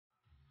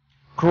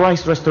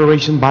Christ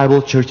Restoration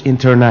Bible Church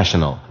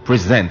International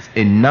presents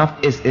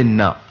Enough is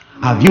Enough.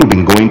 Have you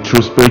been going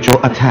through spiritual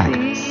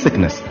attack,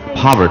 sickness,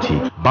 poverty,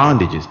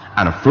 bondages,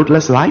 and a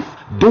fruitless life?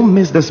 Don't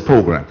miss this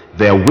program.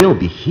 There will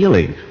be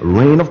healing,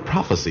 rain of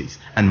prophecies,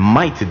 and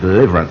mighty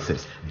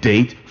deliverances.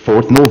 Date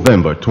 4th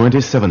November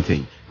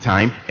 2017.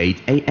 Time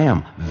 8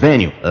 a.m.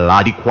 Venue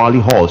Ladi Kwali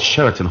Hall,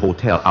 Sheraton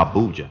Hotel,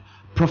 Abuja.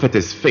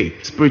 Prophetess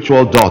Faith,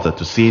 spiritual daughter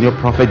to senior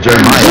prophet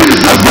Jeremiah.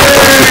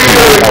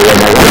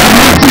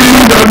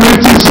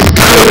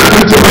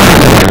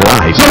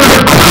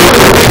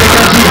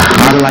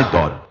 Like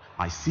daughter,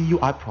 I see you,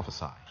 I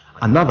prophesy.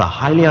 Another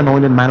highly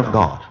anointed man of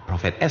God,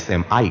 Prophet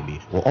S.M. Aibi,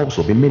 will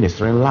also be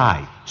ministering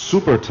live.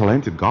 Super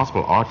talented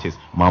gospel artist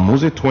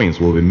Mamuze Twins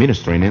will be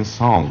ministering in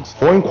songs.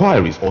 For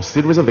inquiries or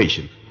seat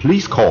reservation,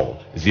 please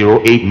call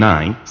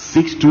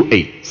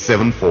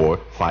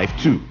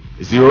 089-628-7452,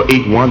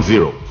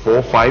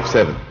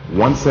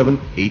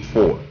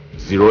 0810-457-1784,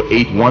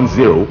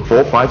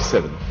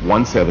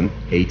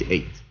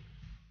 0810-457-1788.